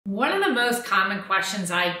One of the most common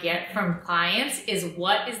questions I get from clients is,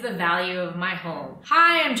 what is the value of my home?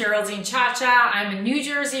 Hi, I'm Geraldine Ciaccia. I'm a New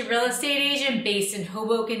Jersey real estate agent based in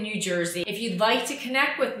Hoboken, New Jersey. If you'd like to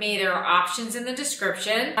connect with me, there are options in the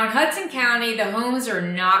description. On Hudson County, the homes are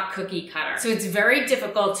not cookie cutter, so it's very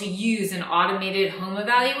difficult to use an automated home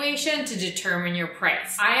evaluation to determine your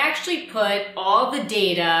price. I actually put all the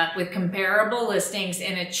data with comparable listings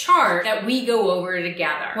in a chart that we go over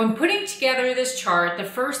together. When putting together this chart, the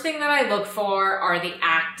first thing that I look for are the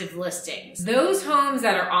active listings. Those homes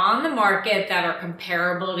that are on the market that are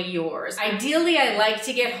comparable to yours. Ideally, I like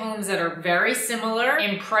to get homes that are very similar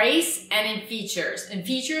in price and in features. And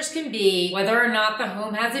features can be whether or not the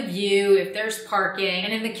home has a view, if there's parking,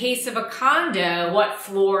 and in the case of a condo, what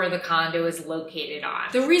floor the condo is located on.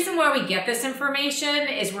 The reason why we get this information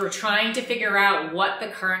is we're trying to figure out what the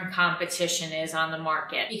current competition is on the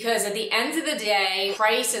market. Because at the end of the day,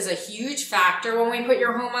 price is a huge factor when we put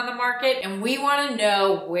your home on the market, and we want to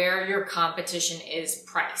know where your competition is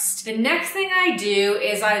priced. The next thing I do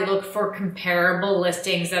is I look for comparable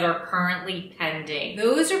listings that are currently pending.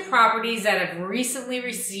 Those are properties that have recently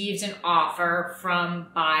received an offer from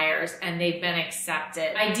buyers and they've been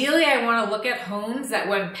accepted. Ideally, I want to look at homes that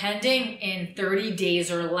went pending in 30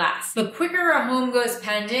 days or less. The quicker a home goes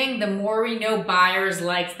pending, the more we know buyers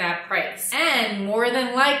like that price. And more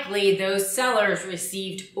than likely, those sellers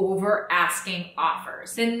received over asking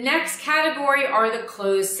offers. The next category are the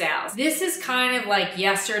closed sales. This is kind of like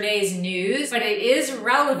yesterday's news, but it is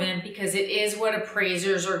relevant because it is what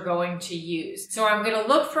appraisers are going to use. So I'm going to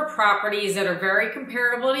look for properties that are very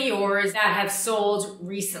comparable to yours that have sold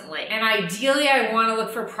recently. And ideally, I want to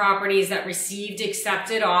look for properties that received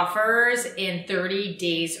accepted offers in 30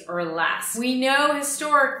 days or less. We know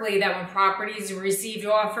historically that when properties received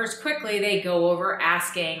offers quickly, they go over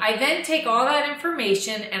asking. I then take all that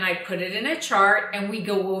information and I put it in a chart and we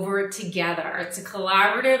go over it together. It's a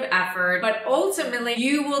collaborative effort, but ultimately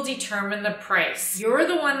you will determine the price. You're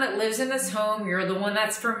the one that lives in this home. You're the one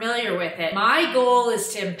that's familiar with it. My goal is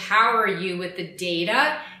to empower you with the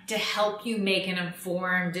data to help you make an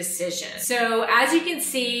informed decision. So as you can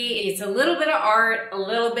see, it's a little bit of art, a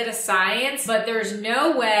little bit of science, but there's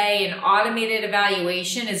no way an automated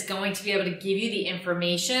evaluation is going to be able to give you the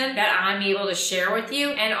information that I'm able to share with you.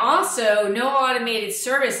 And also, no automated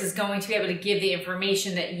service is going to be able to give the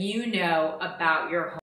information that you know about your home.